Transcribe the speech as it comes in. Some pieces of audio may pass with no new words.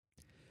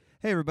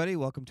Hey, everybody,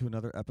 welcome to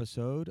another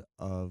episode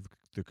of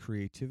the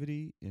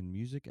Creativity in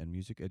Music and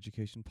Music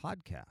Education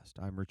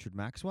podcast. I'm Richard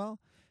Maxwell,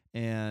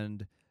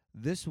 and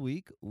this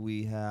week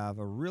we have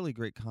a really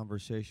great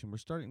conversation. We're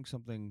starting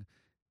something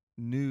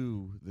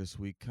new this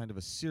week, kind of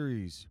a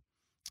series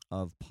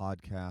of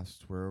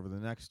podcasts where over the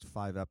next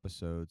 5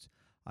 episodes,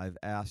 I've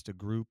asked a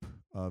group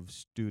of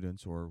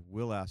students, or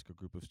will ask a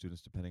group of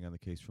students, depending on the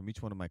case, from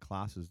each one of my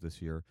classes this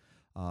year,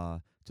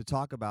 to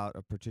talk about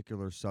a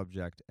particular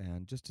subject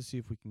and just to see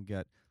if we can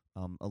get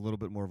a little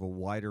bit more of a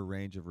wider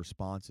range of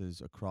responses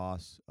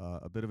across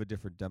a bit of a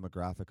different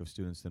demographic of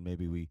students than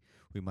maybe we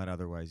might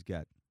otherwise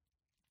get.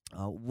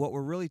 What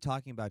we're really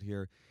talking about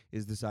here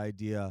is this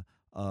idea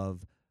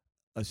of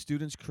a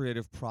student's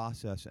creative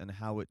process and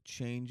how it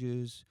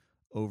changes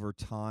over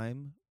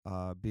time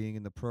being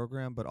in the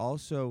program, but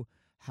also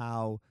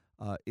how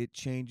it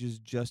changes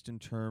just in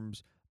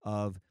terms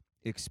of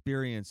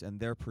experience and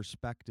their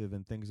perspective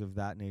and things of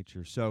that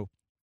nature. So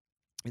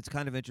it's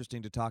kind of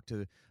interesting to talk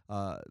to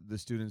the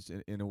students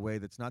in a way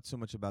that's not so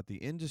much about the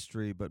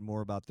industry, but more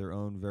about their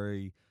own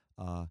very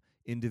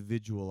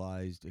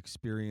individualized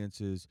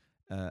experiences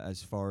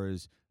as far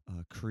as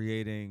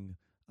creating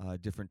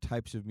different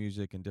types of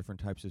music and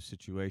different types of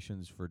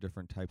situations for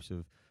different types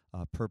of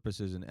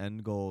purposes and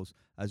end goals,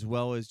 as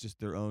well as just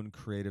their own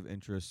creative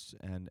interests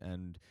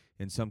and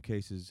in some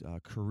cases,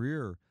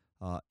 career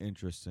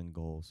interests and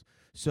goals.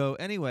 So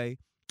anyway,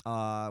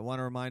 I want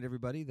to remind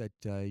everybody that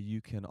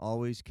you can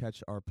always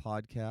catch our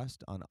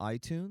podcast on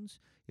iTunes.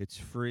 It's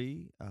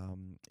free.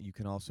 You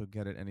can also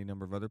get it any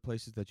number of other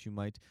places that you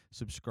might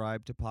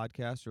subscribe to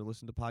podcasts or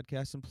listen to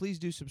podcasts. And please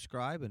do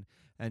subscribe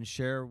and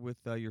share with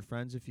your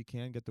friends if you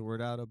can. Get the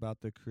word out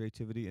about the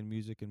Creativity in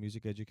Music and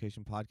Music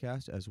Education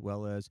podcast, as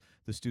well as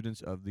the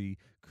students of the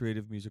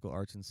Creative Musical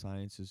Arts and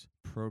Sciences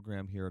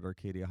program here at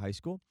Arcadia High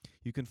School.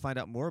 You can find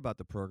out more about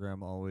the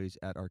program always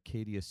at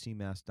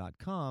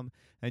arcadiacmass.com,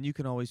 and you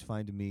can always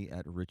find me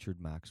at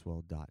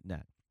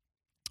richardmaxwell.net.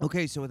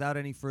 Okay, so without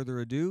any further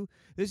ado,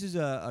 this is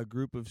a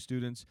group of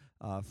students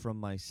from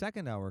my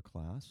second hour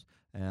class,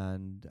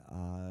 and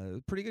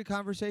pretty good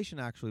conversation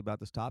actually about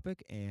this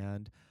topic,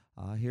 and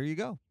here you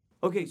go.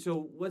 Okay,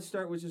 so let's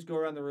start with just go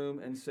around the room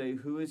and say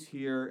who is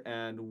here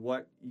and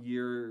what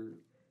year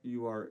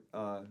you are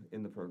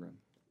in the program.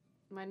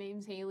 My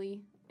name's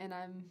Haley, and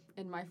I'm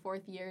in my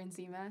 4th year in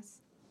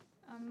CMAS.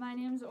 My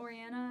name's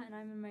Oriana, and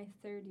I'm in my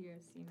 3rd year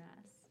of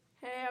CMAS.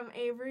 Hey, I'm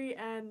Avery,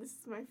 and this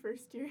is my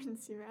 1st year in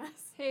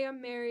CMAS. Hey,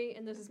 I'm Mary,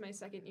 and this is my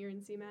 2nd year in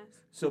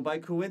CMAS. So by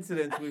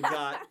coincidence, we've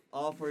got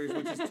all 4 years,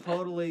 which is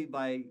totally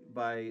by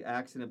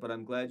accident, but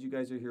I'm glad you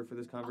guys are here for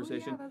this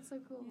conversation. Oh, yeah, that's so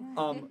cool.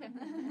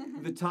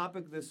 Yeah. The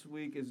topic this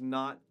week is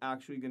not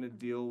actually going to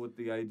deal with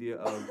the idea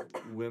of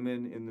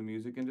women in the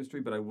music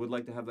industry, but I would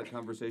like to have that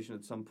conversation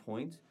at some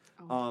point.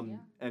 Yeah.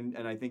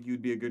 And I think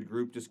you'd be a good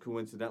group just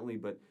coincidentally.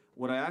 But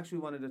what I actually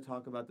wanted to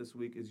talk about this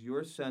week is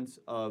your sense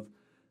of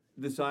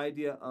this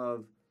idea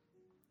of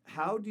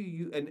how do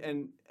you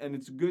and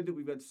it's good that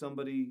we've got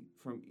somebody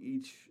from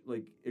each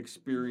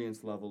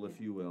experience level,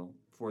 if you will,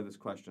 for this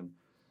question.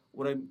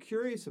 What I'm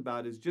curious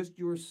about is just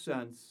your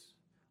sense.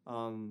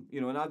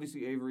 And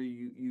obviously,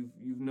 Avery,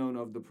 you've known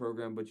of the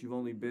program, but you've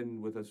only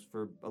been with us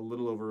for a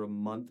little over a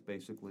month,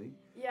 basically.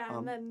 Yeah,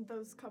 and then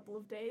those couple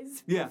of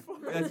days. Yeah, before.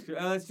 that's true.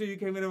 That's true. You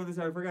came in over this.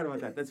 I forgot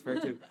about that. That's fair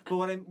too. But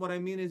what I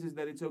mean is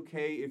that it's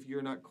okay if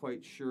you're not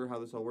quite sure how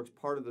this all works.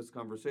 Part of this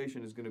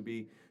conversation is going to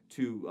be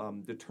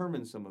to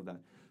determine some of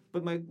that.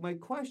 But my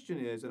question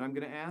is, and I'm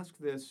going to ask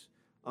this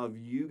of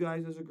you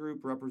guys as a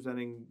group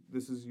representing.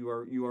 You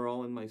are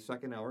all in my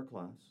second hour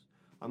class.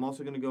 I'm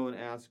also going to go and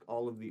ask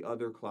all of the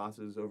other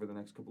classes over the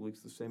next couple of weeks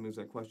the same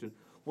exact question.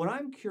 What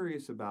I'm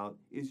curious about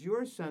is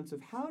your sense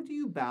of how do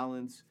you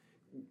balance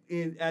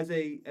as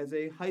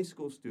a high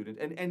school student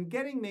and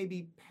getting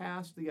maybe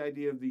past the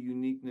idea of the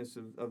uniqueness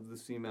of the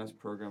CMAS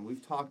program.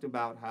 We've talked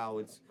about how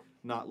it's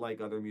not like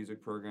other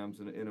music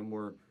programs in a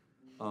more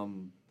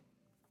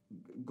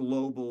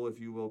global, if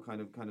you will,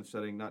 kind of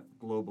setting, not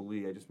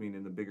globally, I just mean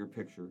in the bigger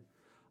picture.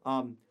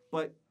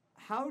 But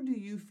how do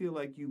you feel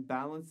like you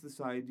balance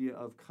this idea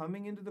of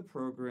coming into the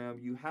program,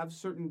 you have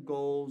certain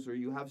goals or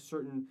you have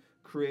certain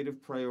creative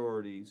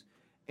priorities,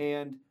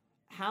 and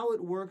how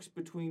it works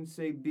between,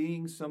 say,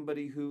 being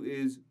somebody who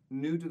is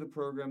new to the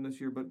program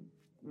this year but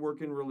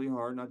working really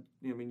hard,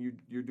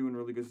 you're doing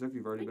really good stuff,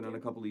 you've already been on a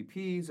couple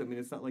EPs,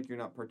 it's not like you're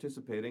not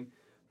participating,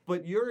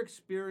 but your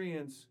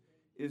experience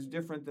is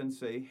different than,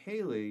 say,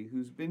 Haley,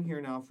 who's been here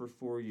now for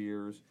 4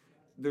 years.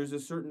 There's a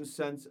certain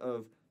sense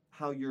of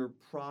how your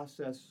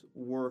process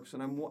works.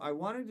 And I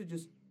wanted to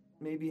just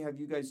maybe have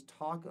you guys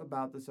talk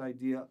about this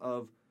idea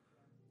of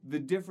the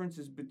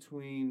differences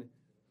between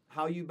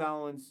how you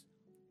balance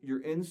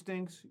your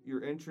instincts,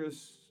 your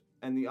interests,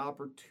 and the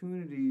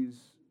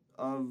opportunities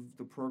of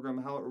the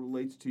program, how it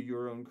relates to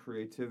your own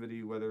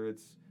creativity, whether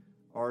it's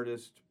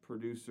artist,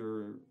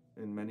 producer,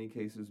 in many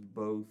cases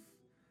both.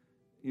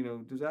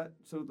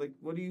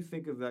 What do you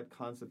think of that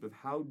concept of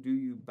how do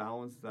you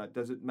balance that?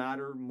 Does it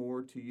matter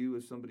more to you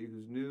as somebody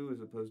who's new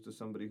as opposed to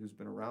somebody who's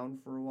been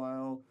around for a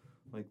while?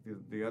 Like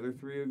the other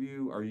three of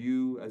you, are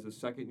you as a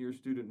second year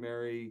student,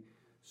 Mary,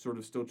 sort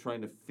of still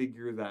trying to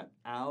figure that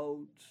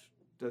out?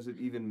 Does it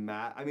even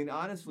matter? I mean,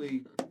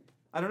 honestly,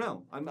 I don't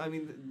know.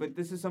 But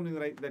this is something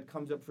that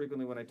comes up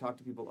frequently when I talk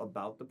to people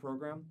about the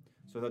program.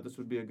 So I thought this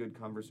would be a good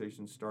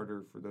conversation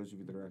starter for those of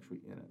you that are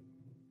actually in it.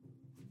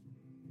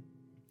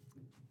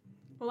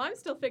 Well, I'm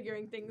still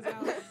figuring things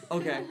out.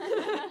 Okay.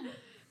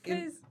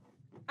 Because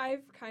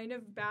I've kind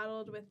of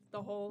battled with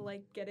the whole,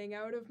 like, getting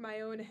out of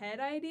my own head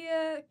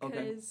idea.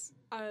 Because,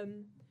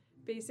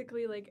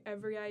 basically, like,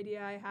 every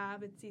idea I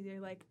have, it's either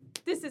like,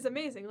 this is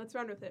amazing, let's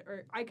run with it.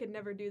 Or, I could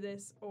never do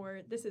this.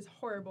 Or, this is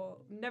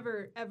horrible,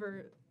 never,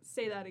 ever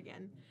say that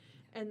again.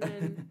 And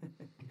then,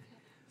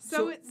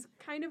 so it's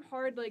kind of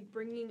hard, like,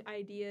 bringing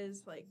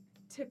ideas, like,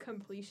 to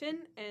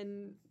completion.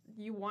 And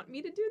you want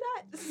me to do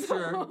that?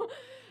 Sure.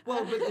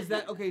 Well, but is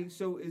that, okay,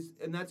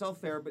 and that's all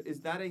fair, but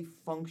is that a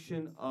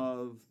function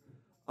of,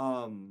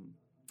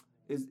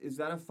 is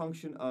that a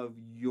function of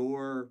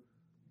your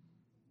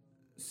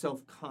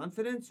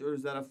self-confidence, or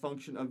is that a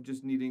function of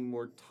just needing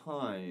more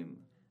time?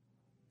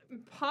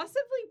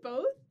 Possibly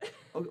both.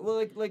 Okay,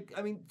 well,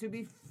 I mean, to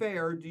be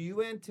fair, do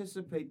you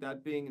anticipate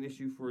that being an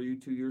issue for you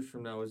 2 years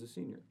from now as a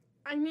senior?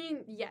 I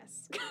mean,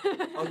 yes.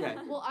 Okay.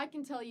 Well, I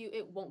can tell you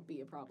it won't be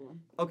a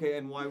problem. Okay,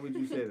 and why would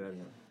you say that?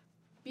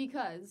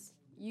 Because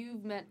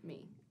you've met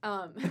me.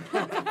 And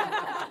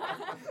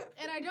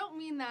I don't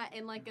mean that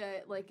in like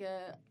a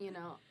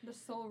The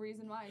sole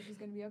reason why she's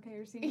gonna be okay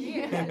her senior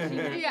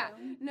year. yeah,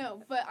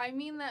 no, but I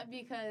mean that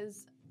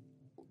because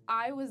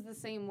I was the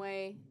same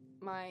way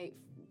my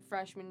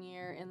freshman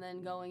year, and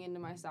then going into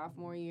my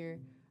sophomore year,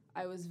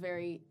 I was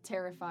very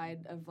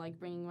terrified of like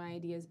bringing my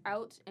ideas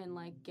out and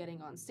like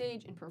getting on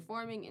stage and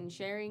performing and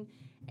sharing,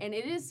 and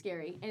it is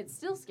scary, and it's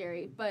still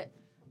scary, but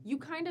you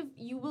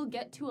will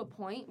get to a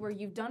point where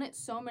you've done it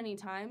so many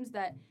times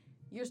that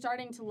you're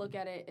starting to look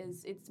at it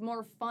as it's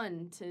more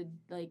fun to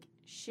like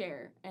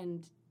share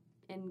and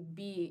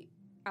be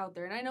out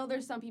there. And I know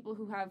there's some people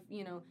who have,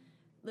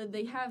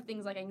 they have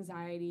things like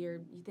anxiety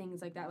or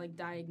things like that, like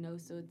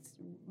diagnosed, so it's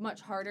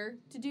much harder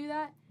to do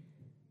that.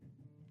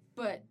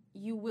 But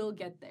you will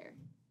get there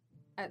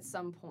at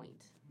some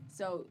point.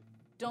 So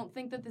don't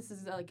think that this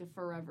is like a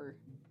forever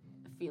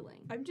feeling.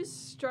 I'm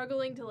just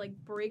struggling to like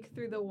break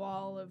through the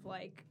wall of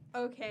like,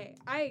 okay,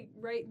 I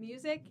write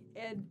music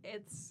and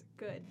it's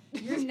good.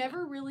 You're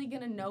never really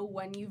gonna know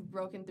when you've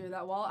broken through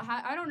that wall.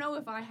 I don't know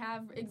if I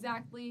have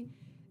exactly.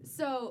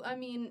 So, I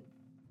mean,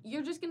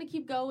 you're just gonna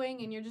keep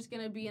going and you're just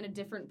gonna be in a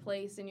different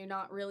place and you're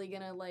not really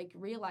gonna like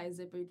realize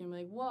it, but you're gonna be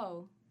like,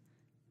 whoa,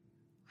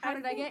 how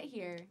did I get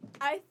here?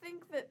 I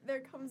think that there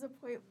comes a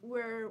point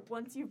where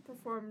once you've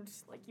performed,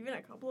 like, even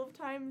a couple of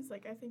times,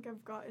 like, I think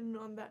I've gotten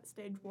on that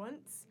stage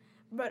once,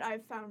 but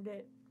I've found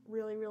it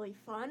really, really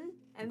fun.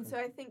 And so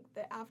I think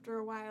that after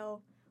a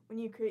while, when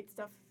you create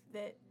stuff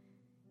that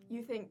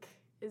you think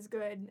is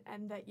good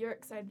and that you're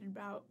excited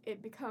about,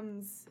 it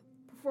becomes,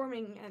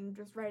 performing and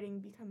just writing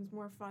becomes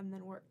more fun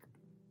than work.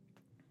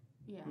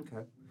 Yeah.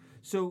 Okay.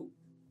 So,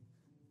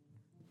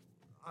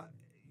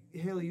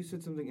 Haley, you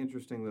said something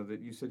interesting, though,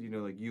 that you said,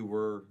 like you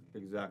were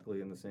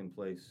exactly in the same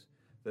place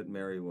that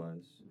Mary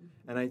was.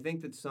 Mm-hmm. And I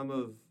think that some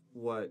of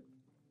what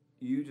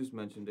you just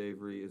mentioned,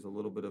 Avery, is a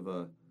little bit of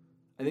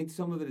I think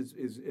some of it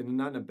is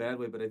not in a bad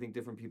way, but I think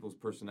different people's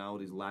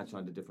personalities latch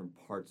onto different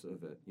parts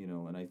of it,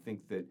 and I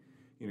think that,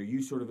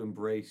 you sort of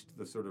embraced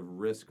the sort of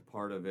risk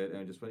part of it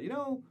and just went,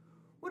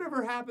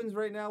 whatever happens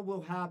right now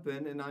will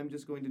happen, and I'm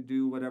just going to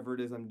do whatever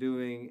it is I'm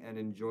doing and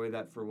enjoy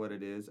that for what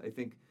it is. I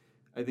think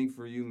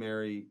for you,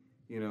 Mary,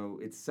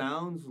 it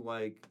sounds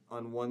like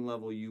on one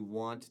level you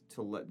want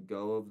to let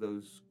go of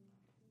those,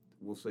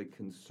 we'll say,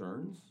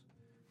 concerns.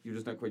 You're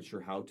just not quite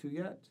sure how to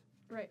yet.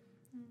 Right.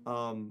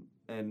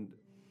 And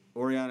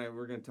Oriana,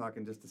 we're going to talk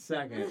in just a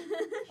second.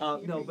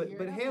 No,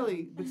 but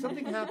Haley, but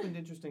something happened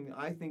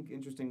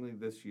interestingly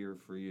this year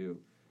for you.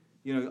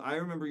 I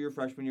remember your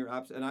freshman year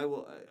and I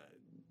will,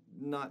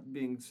 not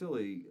being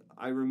silly,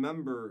 I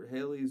remember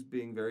Haley's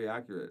being very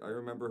accurate. I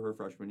remember her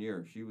freshman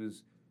year. She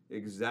was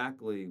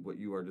exactly what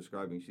you are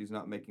describing. She's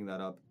not making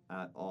that up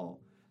at all.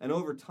 And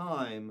over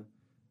time,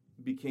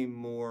 became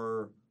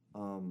more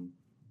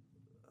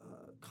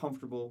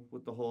comfortable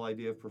with the whole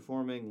idea of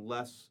performing,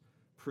 less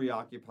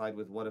preoccupied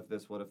with what if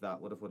this, what if that,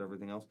 what if what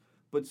everything else.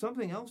 But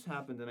something else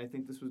happened, and I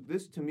think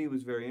this to me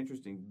was very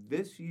interesting.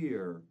 This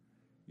year,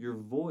 your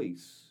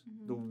voice,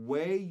 the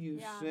way you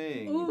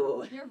sing.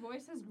 Ooh. Your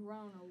voice has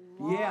grown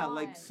a lot. Yeah,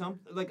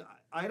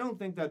 I don't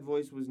think that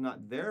voice was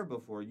not there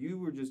before. You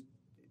were just,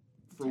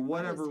 for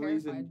whatever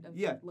reason,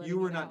 you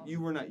were not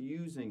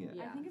using it.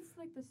 I think it's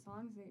like the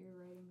songs that you're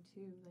writing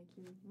too, like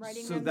you're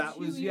writing So them that to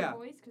was your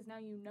voice because now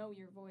you know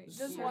your voice.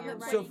 Just Yeah. one You're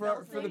that's So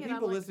writing for the and I'm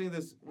people like- listening to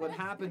this, what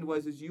happened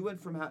was you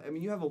went from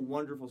you have a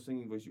wonderful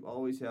singing voice, you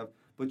always have,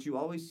 but you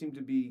always seem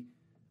to be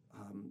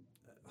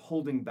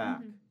holding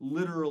back,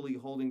 literally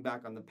holding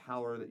back on the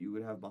power that you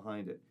would have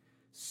behind it.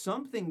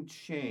 Something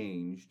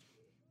changed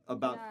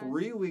about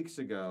 3 weeks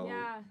ago,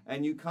 Yeah.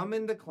 and you come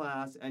into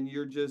class and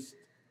you're just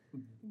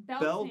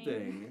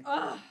belting.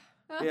 Ugh.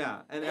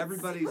 Yeah, and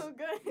everybody's so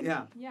good.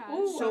 yeah. Yeah.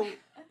 Ooh.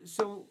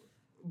 So,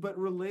 but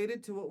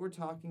related to what we're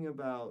talking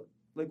about,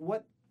 like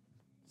what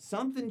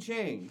something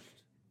changed.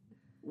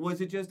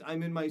 Was it just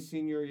I'm in my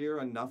senior year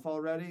enough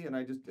already, and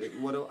I just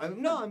no,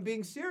 I'm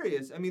being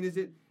serious. I mean,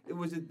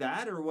 was it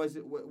that, or was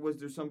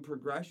there some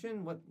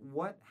progression?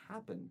 What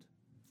happened?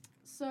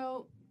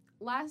 So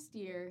last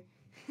year,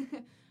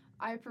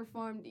 I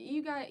performed.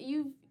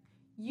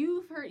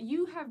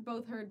 You have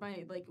both heard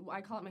my, like,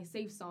 I call it my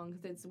safe song,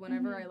 because it's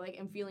whenever I like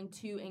am feeling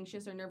too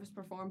anxious or nervous to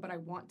perform, but I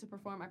want to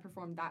perform. I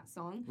perform that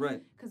song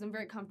Right. because I'm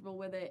very comfortable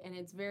with it, and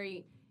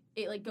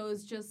it like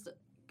goes just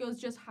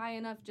high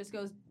enough, just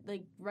goes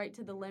like right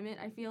to the limit,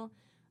 I feel.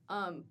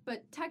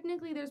 But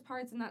technically there's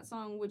parts in that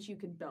song which you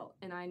could belt,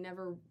 and I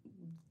never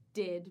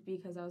did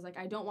because I was like,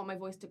 I don't want my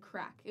voice to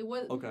crack. It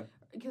was Okay.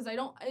 because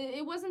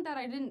it wasn't that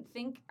I didn't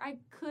think I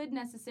could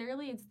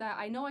necessarily, it's that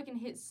I know I can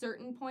hit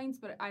certain points,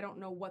 but I don't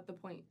know what the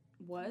point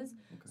was.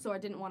 Okay. So I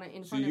didn't want to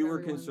in So front of you were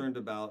everyone. concerned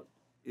about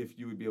if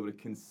you would be able to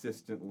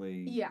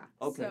consistently. Yeah.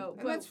 Okay. So,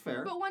 And that's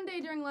fair. But one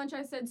day during lunch,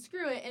 I said,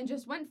 screw it, and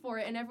just went for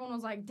it. And everyone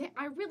was like,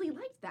 I really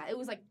liked that. It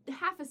was like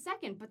half a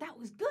second, but that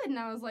was good. And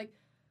I was like,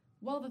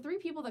 well, the 3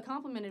 people that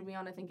complimented me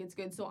on it think it's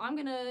good, so I'm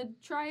going to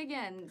try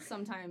again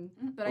sometime.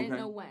 But I didn't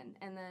Okay. know when.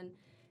 And then,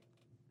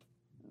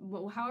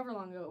 well, however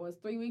long ago it was,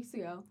 3 weeks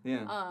ago,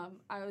 Yeah.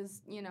 I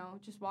was,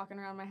 just walking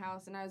around my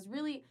house, and I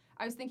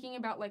was thinking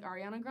about, like,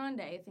 Ariana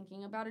Grande,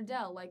 thinking about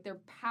Adele, like,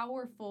 they're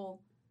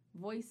powerful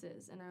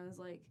voices. And I was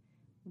like,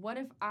 what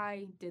if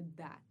I did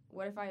that?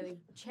 What if I like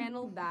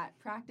channeled that,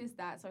 practiced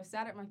that? So I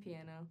sat at my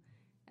piano,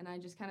 and I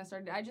just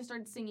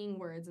started singing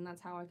words, and that's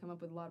how I come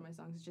up with a lot of my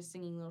songs. It's just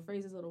singing little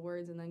phrases, little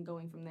words, and then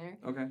going from there.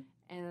 Okay.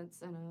 And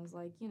I was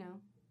like,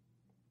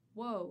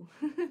 whoa,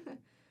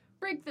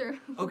 breakthrough.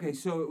 Okay,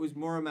 so it was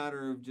more a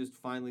matter of just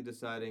finally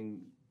deciding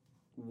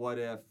what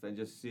if and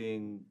just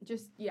seeing.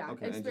 Just okay,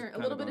 and just a kinda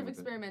little bit going of with it.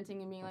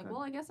 experimenting and being like, Okay.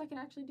 well, I guess I can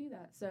actually do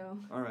that. So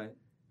All right.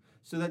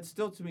 So that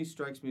still to me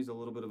strikes me as a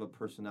little bit of a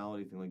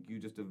personality thing. Like you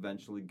just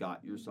eventually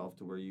got yourself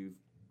to where you've,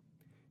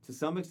 to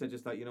some extent,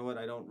 just thought, you know what,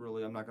 I'm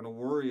not going to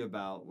worry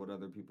about what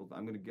other people.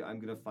 I'm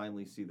going to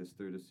finally see this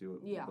through to see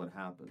what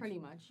happens. pretty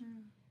much,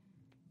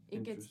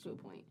 it gets to a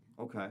point.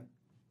 Okay.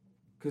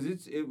 Because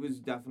it was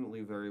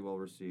definitely very well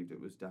received. It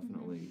was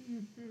definitely,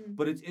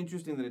 but it's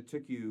interesting that it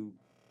took you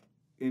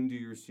into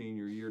your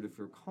senior year to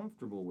feel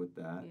comfortable with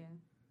that. Yeah.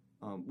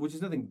 Which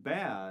is nothing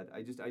bad.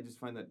 I just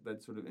find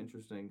that sort of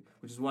interesting,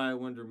 which is why I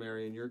wonder,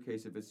 Mary, in your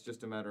case, if it's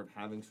just a matter of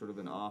having sort of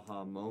an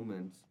aha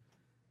moment,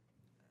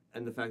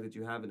 and the fact that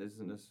you haven't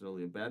isn't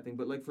necessarily a bad thing.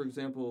 But like, for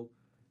example,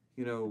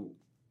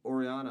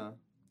 Oriana,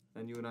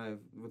 and you and I have,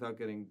 without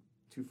getting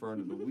too far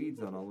into the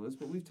weeds on all of this,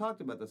 but we've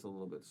talked about this a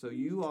little bit. So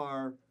you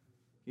are,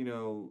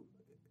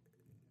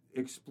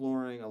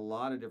 exploring a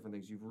lot of different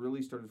things. You've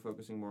really started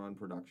focusing more on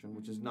production,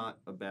 which is not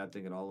a bad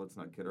thing at all. Let's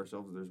not kid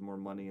ourselves. There's more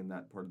money in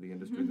that part of the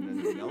industry than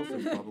anything else.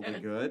 It's probably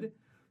good.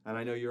 And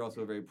I know you're also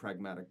a very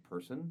pragmatic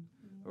person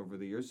over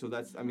the years. So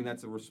that's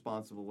a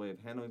responsible way of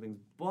handling things.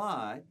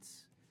 But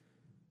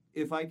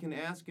if I can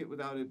ask it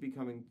without it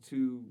becoming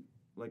too,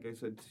 like I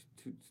said,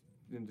 too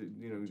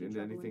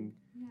into anything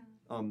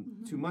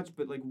too much,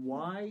 but like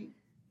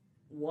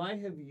why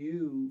have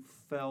you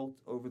felt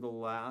over the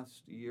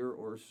last year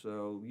or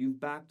so you've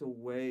backed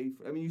away?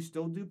 You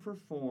still do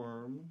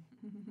perform,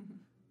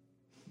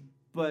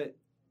 but,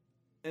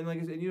 and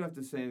like I said, you don't have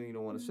to say anything you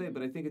don't want to say,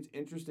 but I think it's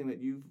interesting that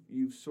you've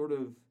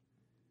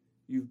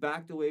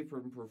backed away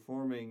from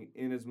performing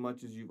in as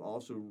much as you've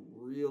also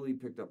really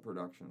picked up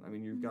production.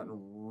 You've gotten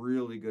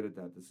really good at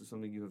that. This is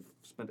something you have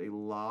spent a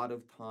lot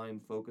of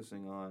time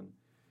focusing on.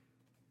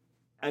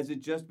 Has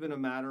it just been a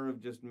matter of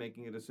just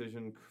making a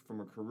decision from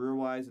a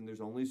career-wise and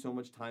there's only so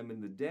much time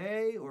in the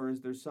day, or is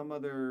there some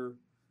other...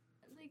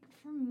 Like,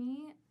 for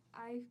me,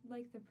 I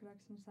like the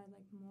production side,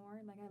 like,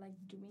 more. Like, I like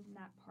doing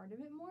that part of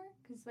it more.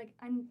 Because, like,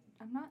 I'm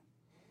not...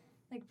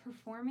 Like,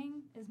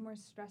 performing is more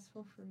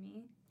stressful for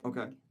me than,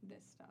 Okay. like,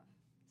 this stuff.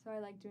 So I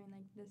like doing,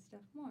 like, this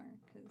stuff more.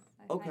 Because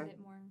I find it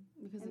more...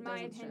 Because in it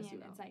my doesn't stress opinion,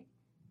 you out. it's, like,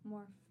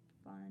 more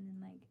fun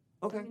and, like...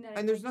 Okay, something that I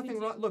and there's like to nothing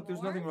do wrong. Look,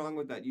 there's nothing more. wrong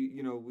with that.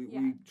 We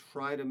Yeah.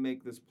 try to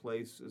make this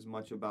place as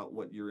much about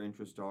what your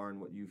interests are and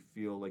what you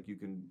feel like you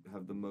can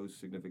have the most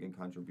significant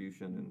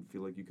contribution and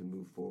feel like you can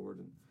move forward.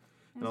 And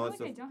And all it's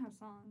that not like stuff. I don't have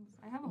songs.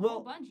 I have a Well,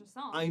 whole bunch of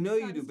songs. I know so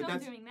you I'm do, but still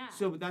that's doing that.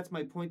 But that's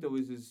my point though.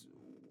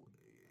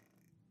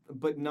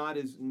 But not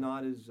as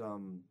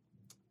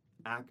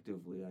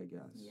actively, I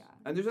guess. Yeah.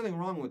 And there's nothing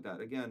wrong with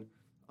that. Again,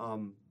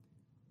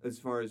 as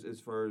far as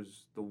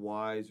the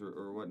whys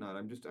or whatnot,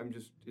 I'm just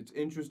it's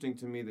interesting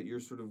to me that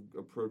you're sort of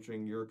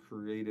approaching your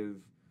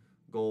creative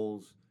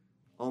goals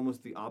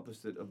almost the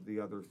opposite of the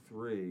other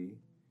three,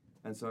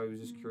 and so I was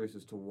just curious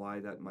as to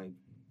why that might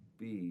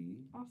be.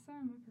 Also,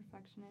 I'm a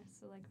perfectionist,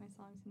 so like my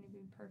songs need to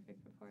be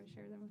perfect before I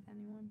share them with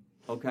anyone.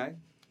 Okay,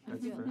 I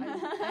that's feel, fair.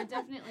 I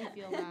definitely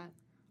feel that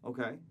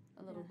Okay.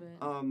 a little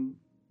bit.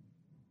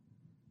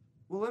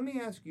 Well, let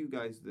me ask you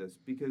guys this,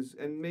 because,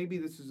 and maybe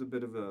this is a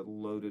bit of a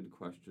loaded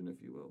question,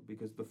 if you will,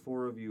 because the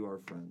four of you are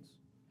friends.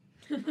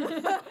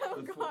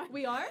 Oh, God.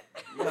 We are?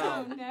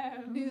 Well,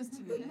 no. News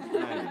to me.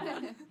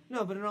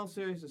 no, but in all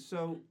seriousness,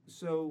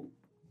 so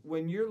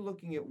when you're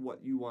looking at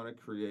what you want to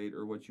create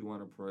or what you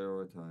want to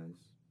prioritize,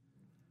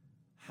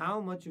 how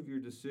much of your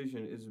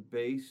decision is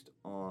based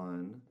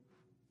on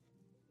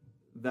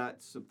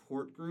that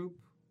support group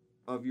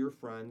of your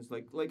friends?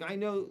 Like I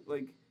know,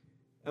 like,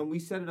 and we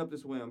set it up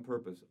this way on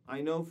purpose.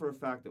 I know for a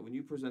fact that when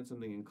you present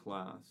something in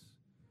class,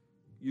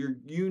 you're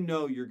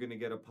going to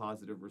get a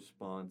positive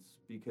response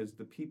because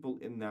the people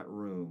in that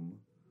room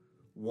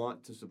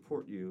want to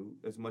support you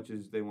as much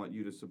as they want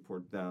you to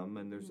support them,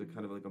 and there's a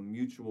kind of like a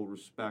mutual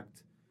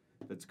respect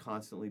that's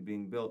constantly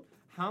being built.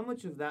 How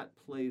much of that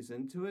plays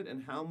into it,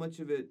 and how much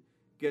of it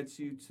gets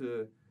you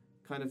to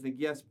kind of think,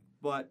 yes,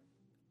 but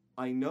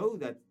I know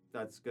that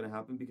that's going to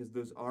happen because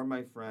those are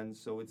my friends,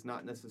 so it's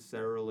not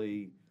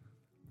necessarily,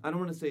 I don't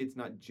want to say it's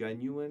not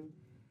genuine,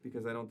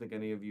 because I don't think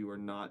any of you are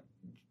not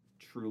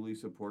truly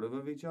supportive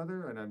of each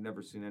other, and I've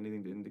never seen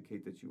anything to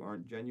indicate that you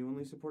aren't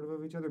genuinely supportive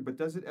of each other. But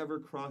does it ever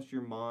cross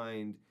your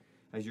mind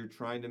as you're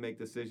trying to make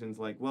decisions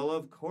like, well,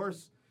 of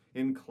course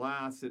in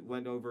class it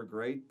went over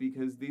great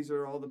because these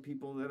are all the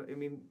people that, I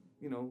mean,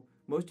 you know,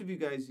 most of you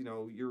guys, you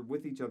know, you're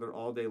with each other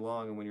all day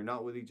long, and when you're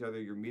not with each other,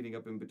 you're meeting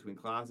up in between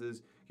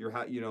classes.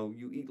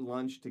 You eat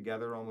lunch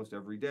together almost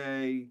every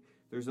day.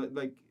 There's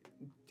like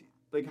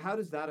how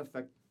does that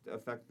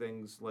affect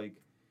things, like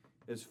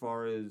as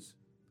far as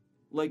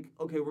like,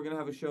 okay, we're gonna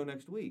have a show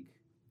next week.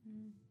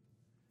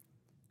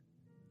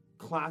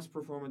 Class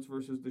performance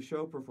versus the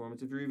show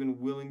performance. If you're even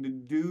willing to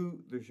do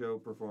the show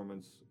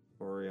performance,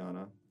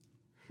 Oriana.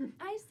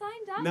 I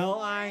signed up. No, for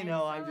I it, know.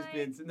 so I'm just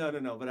being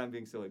no, but I'm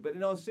being silly. But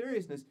in all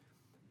seriousness,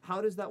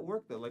 how does that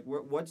work though? Like,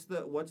 what's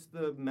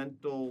the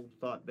mental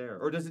thought there,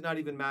 or does it not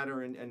even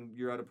matter? And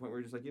you're at a point where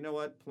you're just like, you know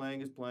what,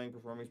 playing is playing,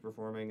 performing is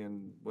performing,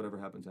 and whatever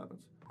happens happens.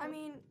 I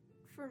mean,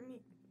 for me,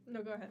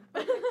 No, go ahead.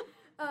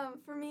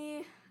 for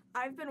me,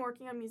 I've been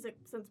working on music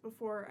since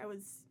before I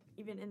was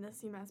even in the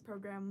CMAS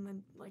program,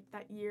 and like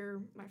that year,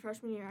 my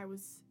freshman year, I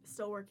was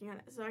still working on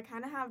it. So I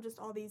kind of have just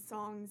all these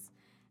songs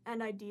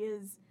and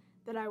ideas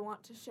that I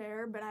want to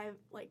share, but I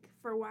like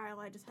for a while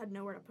I just had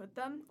nowhere to put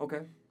them. Okay.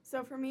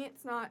 So for me,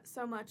 it's not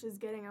so much as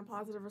getting a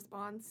positive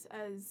response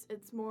as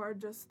it's more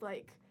just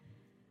like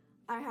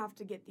I have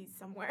to get these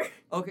somewhere.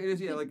 Okay,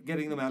 just, yeah, like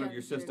getting them out of Yeah,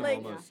 your get it system out.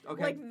 almost.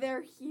 Okay. Like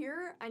they're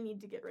here, I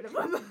need to get rid of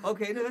them.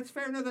 Okay, no, that's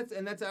fair. No,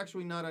 that's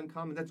actually not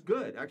uncommon. That's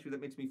good. Actually,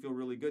 that makes me feel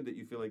really good that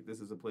you feel like this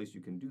is a place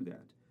you can do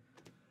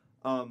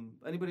that.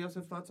 Anybody else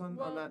have thoughts on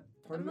that part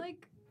I'm of it?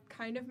 like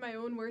kind of my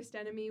own worst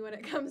enemy when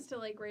it comes to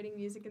like writing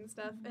music and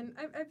stuff, and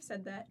I've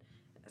said that.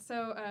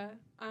 So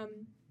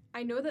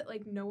I know that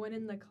like no one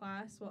in the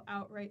class will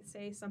outright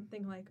say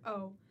something like,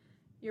 "Oh,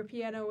 your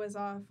piano was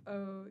off.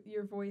 Oh,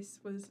 your voice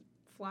was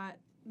flat."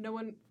 No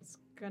one's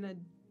gonna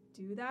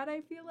do that,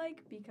 I feel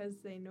like, because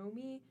they know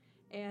me,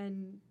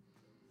 and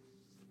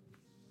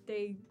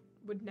they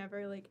would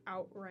never like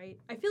outright.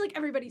 I feel like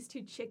everybody's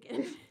too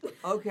chicken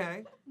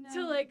Okay.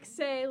 to like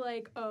say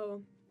like,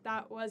 "Oh,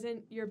 that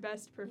wasn't your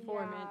best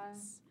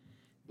performance."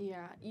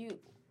 Yeah,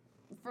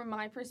 from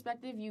my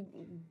perspective,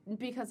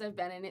 because I've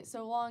been in it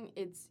so long,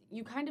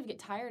 you kind of get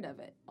tired of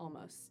it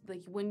almost.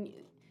 Like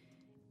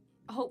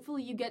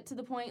hopefully you get to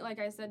the point, like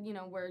I said, you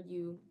know, where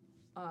you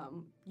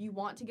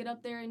want to get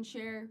up there and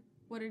share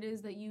what it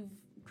is that you've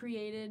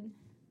created,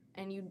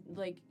 and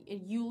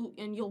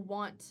you'll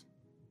want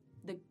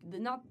the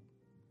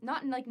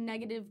not like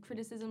negative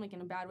criticism, like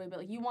in a bad way, but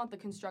like you want the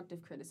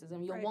constructive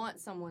criticism. You'll Right. want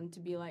someone to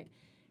be like,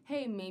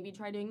 hey, maybe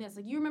try doing this.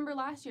 Like, you remember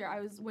last year,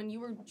 when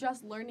you were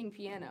just learning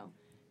piano,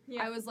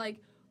 Yeah. I was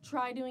like,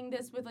 try doing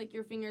this with like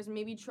your fingers,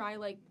 maybe try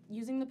like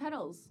using the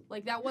pedals.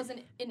 Like, that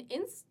wasn't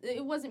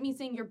it wasn't me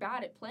saying you're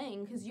bad at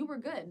playing, because you were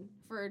good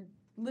for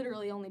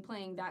literally only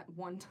playing that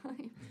one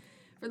time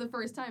for the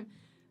first time.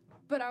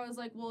 But I was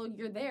like, well,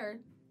 you're there.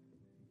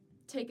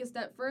 Take a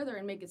step further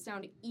and make it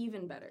sound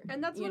even better.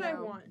 And that's you what I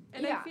know? want.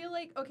 And Yeah. I feel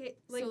like, okay,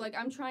 like, So, like,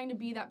 I'm trying to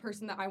be that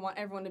person that I want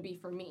everyone to be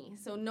for me.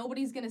 So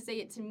nobody's going to say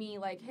it to me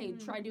like, hey,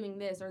 try doing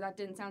this, or that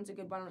didn't sound so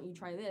good, why don't you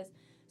try this?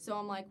 So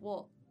I'm like,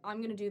 well, I'm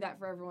going to do that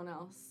for everyone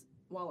else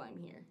while I'm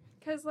here.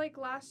 because like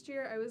last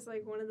year I was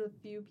like one of the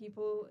few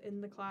people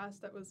in the class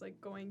that was like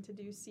going to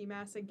do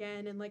CMAS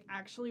again and like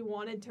actually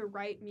wanted to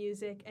write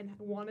music and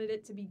wanted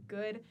it to be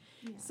good.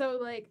 Yeah. So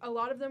like a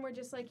lot of them were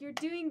just like, you're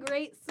doing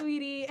great,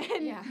 sweetie.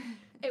 And Yeah.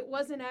 it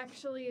wasn't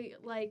actually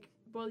like,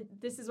 well,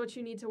 this is what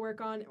you need to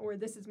work on, or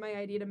this is my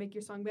idea to make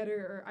your song better,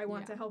 or I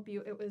want Yeah. to help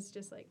you. It was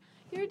just like,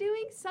 you're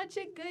doing such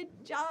a good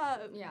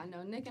job. Yeah,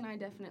 no, Nick and I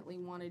definitely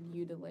wanted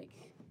you to, like,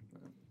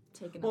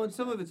 take another Well, and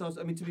some step. of it's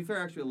also, I mean, to be fair,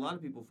 actually, a lot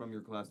of people from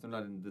your class, they're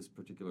not in this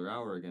particular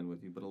hour again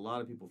with you, but a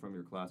lot of people from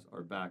your class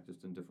are back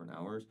just in different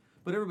hours.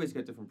 But everybody's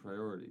got different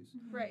priorities.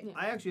 Right. Yeah.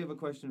 I actually have a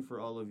question for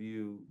all of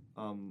you,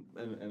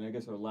 and I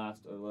guess our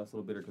last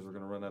little bit, because we're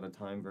going to run out of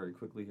time very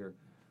quickly here.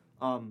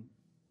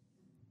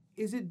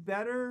 Is it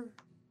better,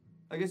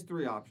 I guess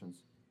 3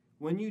 options.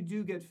 When you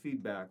do get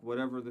feedback,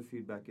 whatever the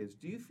feedback is,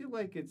 do you feel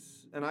like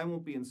it's, and I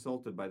won't be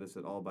insulted by this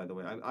at all, by the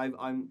way,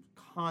 I'm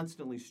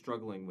constantly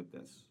struggling with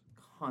this,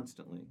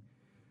 constantly.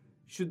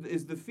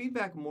 is the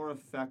feedback more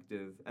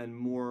effective and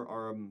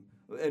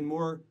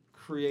more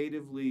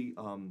creatively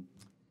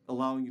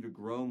allowing you to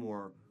grow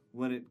more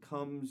when it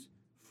comes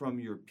from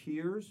your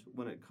peers,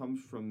 when it comes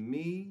from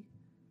me,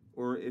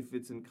 or if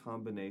it's in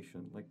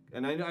combination? Like,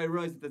 and I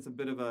realize that that's a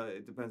bit of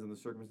it depends on the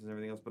circumstances and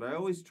everything else, but I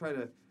always try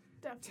to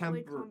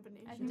Definitely temper.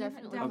 combination. I think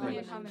Definitely definitely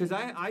a combination. Because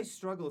combination. I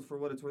struggle, for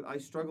what it's worth, I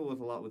struggle with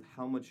a lot with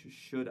how much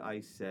should I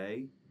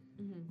say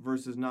Mm-hmm.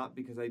 versus not,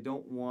 because I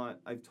don't want,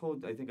 I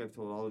think I've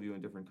told all of you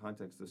in different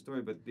contexts the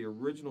story, but the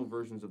original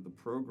versions of the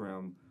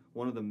program,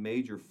 one of the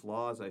major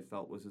flaws I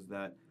felt was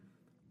that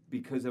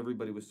because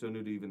everybody was so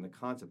new to even the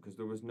concept, because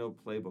there was no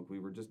playbook, we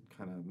were just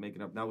kind of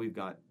making up. Now we've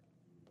got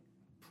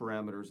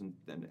parameters and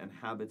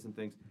habits and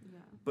things. Yeah.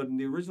 But in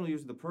the original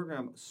years of the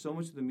program, so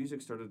much of the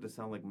music started to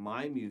sound like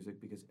my music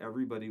because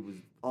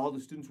all the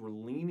students were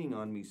leaning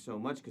on me so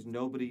much because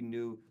nobody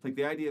knew, like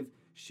the idea of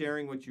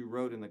sharing what you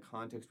wrote in the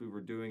context we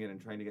were doing it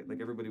and trying to get, like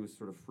everybody was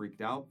sort of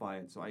freaked out by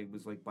it. So I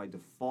was like by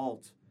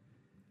default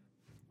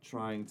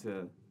trying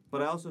to,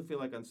 but I also feel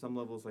like on some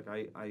levels, like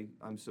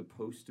I'm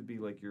supposed to be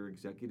like your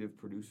executive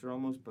producer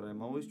almost, but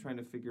I'm always trying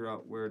to figure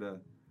out where to,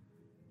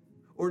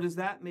 or does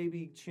that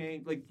maybe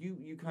change? Like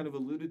you kind of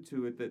alluded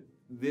to it that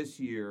this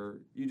year,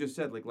 you just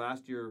said like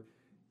last year,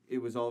 it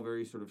was all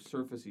very sort of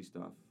surfacey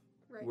stuff.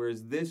 Right.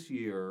 Whereas this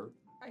year,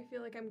 I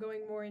feel like I'm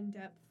going more in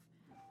depth.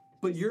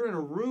 but you're in a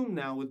room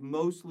now with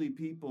mostly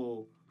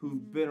people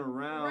who've been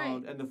around,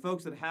 Right. and the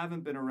folks that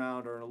haven't been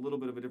around are in a little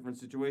bit of a different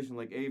situation,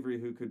 like Avery,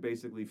 who could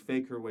basically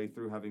fake her way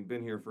through having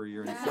been here for a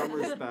year in some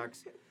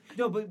respects.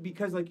 No, but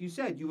because, like you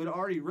said, you had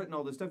already written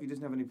all this stuff, you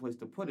didn't have any place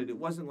to put it. It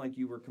wasn't like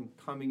you were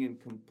coming in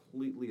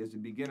completely as a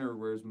beginner,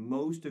 whereas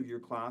most of your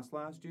class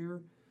last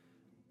year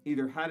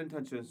either hadn't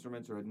touched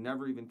instruments or had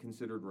never even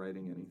considered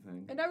writing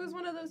anything. And I was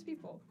one of those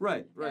people.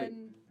 Right, right.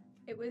 And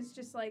it was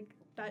just like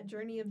that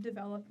journey of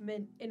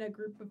development in a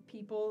group of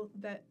people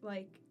that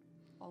like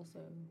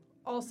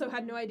also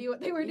had no idea what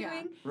they were Yeah.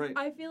 doing. Right.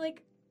 I feel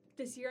like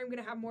this year I'm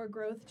going to have more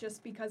growth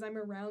just because I'm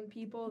around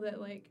people that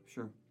like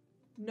Sure.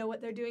 know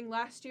what they're doing.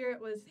 Last year it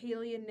was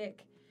Haley and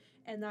Nick,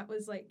 and that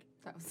was like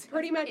That was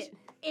pretty much it.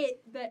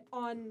 it that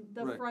on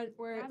the Right. front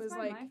where That's it was why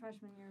like my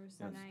freshman year was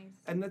so Yes. nice.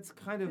 And that's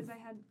kind of, Because I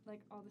had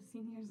like all the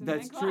seniors in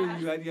that's my true.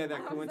 class. You had, yeah, I that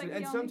was, coincidence. like,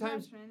 And the only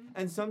sometimes, freshman.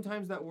 and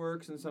sometimes that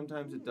works and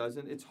sometimes it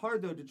doesn't. It's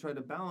hard though to try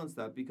to balance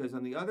that because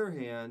on the other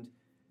hand,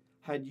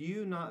 had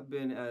you not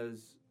been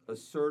as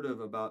assertive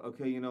about,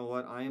 okay, you know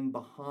what, I am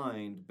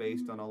behind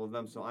based on all of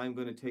them, so I'm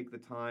going to take the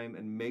time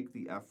and make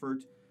the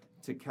effort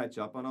to catch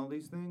up on all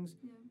these things.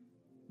 Yeah.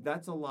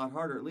 That's a lot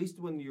harder, at least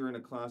when you're in a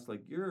class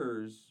like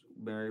yours,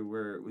 Mary,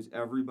 where it was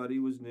everybody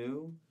was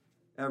new.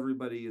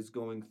 Everybody is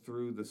going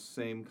through the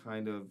same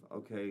kind of,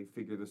 okay,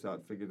 figure this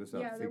out, yeah,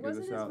 there figure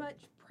wasn't this as out.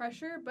 much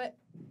pressure, but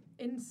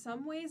in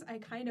some ways I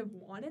kind of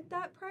wanted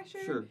that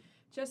pressure. Sure.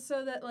 Just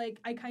so that like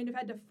I kind of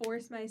had to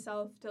force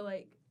myself to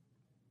like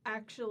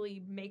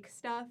actually make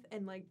stuff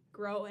and like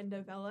grow and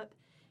develop,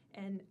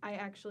 and I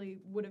actually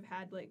would have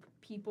had like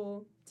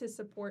people to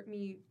support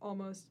me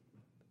almost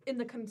in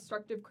the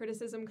constructive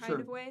criticism kind Sure.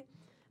 of way,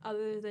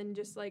 other than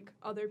just like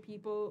other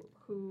people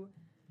who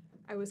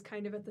I was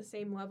kind of at the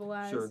same level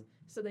as, Sure.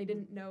 so they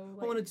didn't know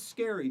like Well, and it's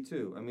scary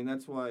too. I mean,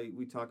 that's why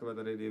we talk about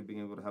that idea of being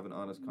able to have an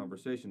honest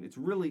conversation. It's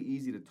really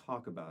easy to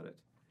talk about it,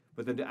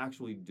 but then to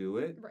actually do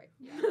it right.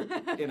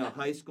 in a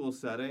high school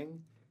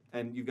setting,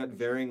 and you've got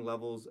varying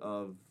levels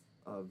of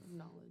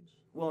Knowledge.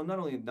 well, not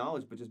only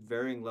knowledge, but just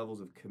varying levels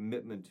of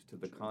commitment to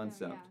the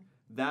concept. Yeah.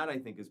 That I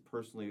think is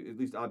personally, at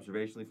least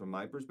observationally from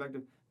my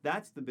perspective,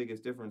 that's the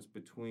biggest difference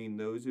between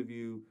those of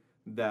you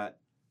that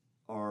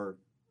are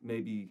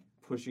maybe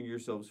pushing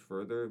yourselves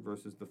further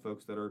versus the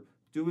folks that are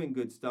doing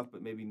good stuff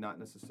but maybe not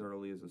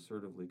necessarily as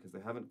assertively because they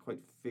haven't quite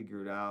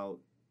figured out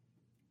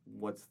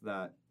what's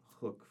that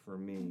hook for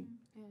me.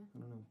 Yeah. I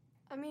don't know.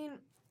 I mean,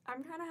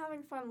 I'm kind of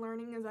having fun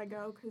learning as I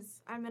go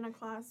because I'm in a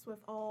class with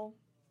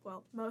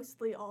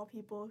mostly all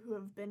people who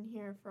have been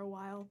here for a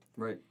while.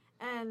 Right.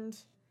 And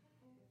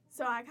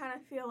so I kind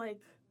of feel like,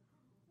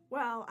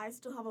 well, I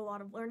still have a lot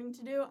of learning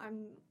to do.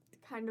 I'm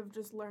kind of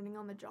just learning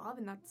on the job,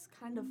 and that's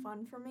kind of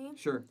fun for me.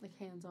 Sure. Like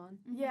hands-on.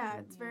 Yeah,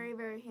 it's Yeah. very,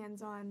 very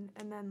hands-on.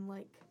 And then,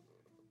 like,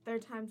 there are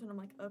times when I'm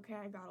like, okay,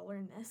 I gotta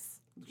learn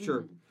this.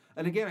 Sure.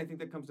 And again, I think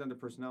that comes down to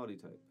personality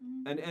type.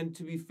 And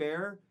to be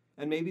fair,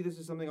 and maybe this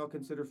is something I'll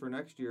consider for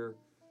next year,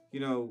 you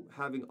know,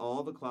 having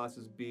all the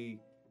classes be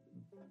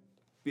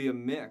a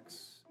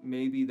mix.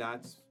 Maybe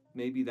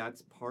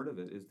that's part of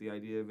it, is the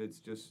idea of it's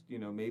just, you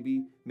know,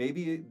 maybe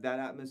that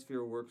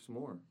atmosphere works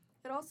more.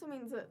 It also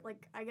means that,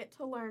 like, I get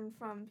to learn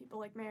from people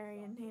like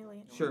Mary and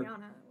Haley and Sure.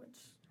 Oriana,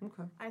 which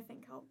Okay. I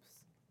think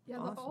helps. Yeah,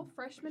 Awesome. the all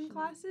freshman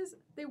classes,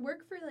 they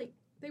work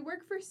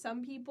for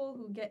some people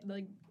who get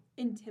like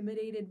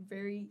intimidated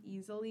very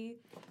easily.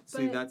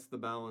 See, But- that's the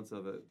balance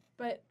of it.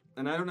 But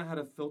And I don't know how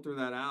to filter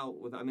that out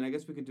with, I mean, I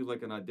guess we could do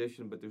like an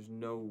audition, but there's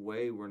no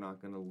way we're not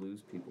going to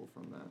lose people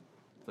from that.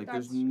 Like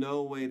That's there's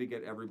no way to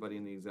get everybody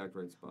in the exact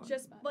right spot.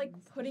 Just like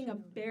putting a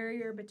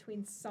barrier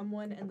between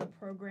someone and the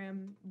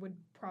program would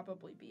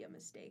probably be a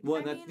mistake. well, I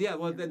and that's mean-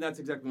 well, then that's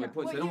exactly my Yeah.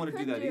 point. So I What don't you want to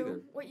do could that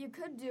either. What you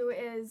could do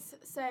is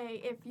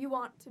say if you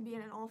want to be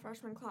in an all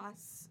freshman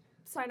class,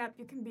 sign up.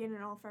 You can be in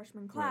an all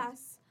freshman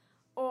class,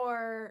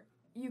 or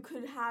you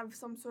could have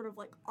some sort of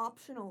like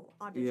optional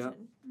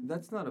audition.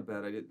 That's not a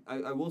bad idea.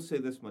 I will say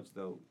this much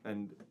though,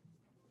 and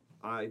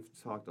I've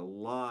talked a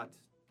lot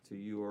to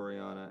you,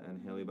 Oriana,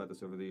 and Haley about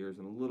this over the years,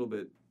 and a little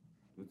bit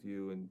with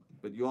you,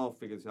 but you all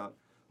figure this out.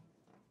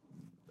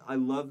 I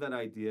love that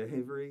idea,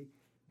 Avery.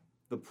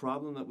 The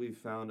problem that we've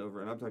found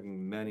over, and I'm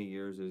talking many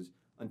years, is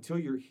until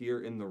you're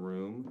here in the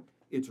room,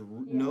 it's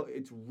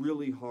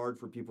really hard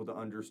for people to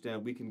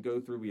understand. We can go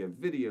through, we have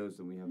videos,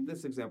 and we have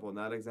this example and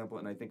that example,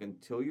 and I think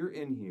until you're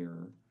in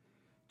here,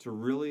 to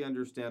really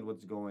understand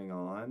what's going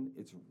on,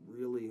 it's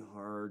really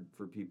hard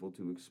for people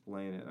to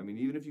explain it. I mean,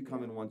 even if you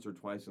come in once or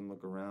twice and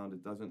look around,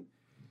 it doesn't.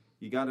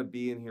 You got to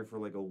be in here for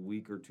like a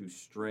week or two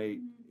straight,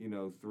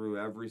 through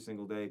every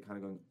single day, kind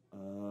of going,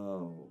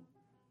 oh,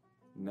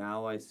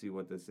 now I see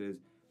what this is,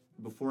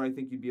 before I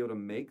think you'd be able to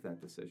make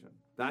that decision.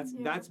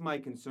 That's my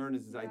concern.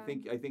 Is I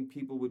think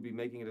people would be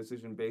making a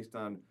decision based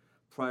on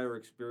prior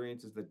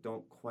experiences that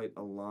don't quite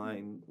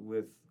align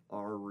with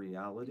our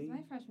reality.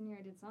 My freshman year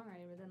I did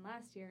songwriting, but then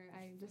last year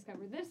I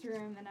discovered this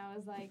room and I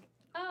was like,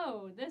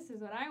 oh, this is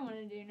what I want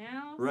to do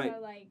now. Right.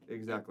 So like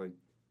Exactly.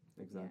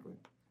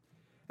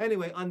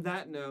 Anyway, on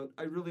that note,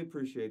 I really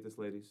appreciate this,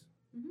 ladies.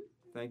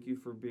 Thank you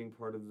for being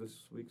part of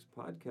this week's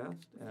podcast.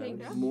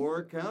 Thank And you.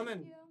 more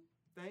coming.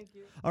 Thank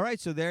you. All right,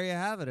 so there you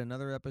have it,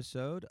 another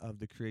episode of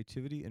the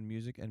Creativity in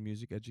Music and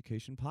Music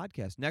Education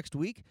podcast. Next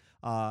week,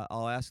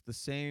 I'll ask the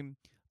same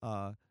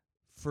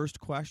first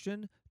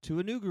question to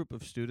a new group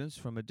of students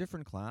from a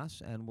different class,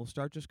 and we'll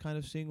start just kind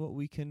of seeing what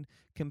we can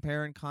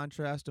compare and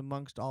contrast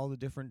amongst all the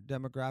different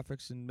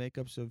demographics and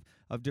makeups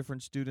of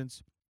different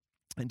students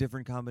and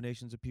different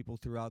combinations of people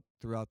throughout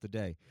the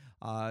day.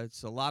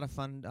 It's a lot of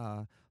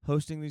fun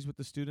hosting these with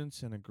the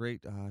students, and a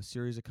great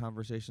series of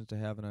conversations to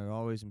have, and I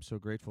always am so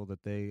grateful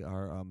that they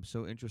are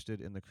so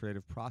interested in the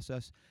creative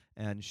process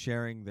and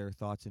sharing their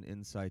thoughts and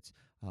insights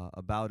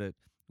about it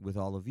with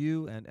all of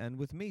you and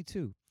with me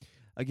too.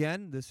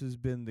 Again, this has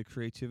been the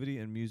Creativity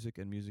in Music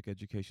and Music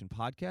Education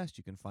podcast.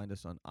 You can find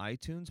us on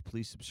iTunes.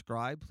 Please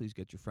subscribe. Please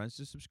get your friends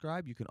to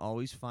subscribe. You can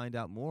always find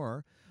out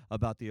more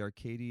about the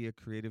Arcadia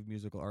Creative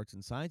Musical Arts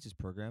and Sciences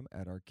program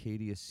at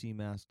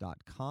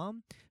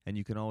arcadiacmass.com. And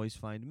you can always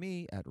find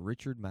me at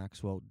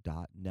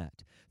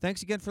richardmaxwell.net.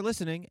 Thanks again for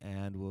listening,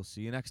 and we'll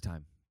see you next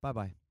time.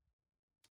 Bye-bye.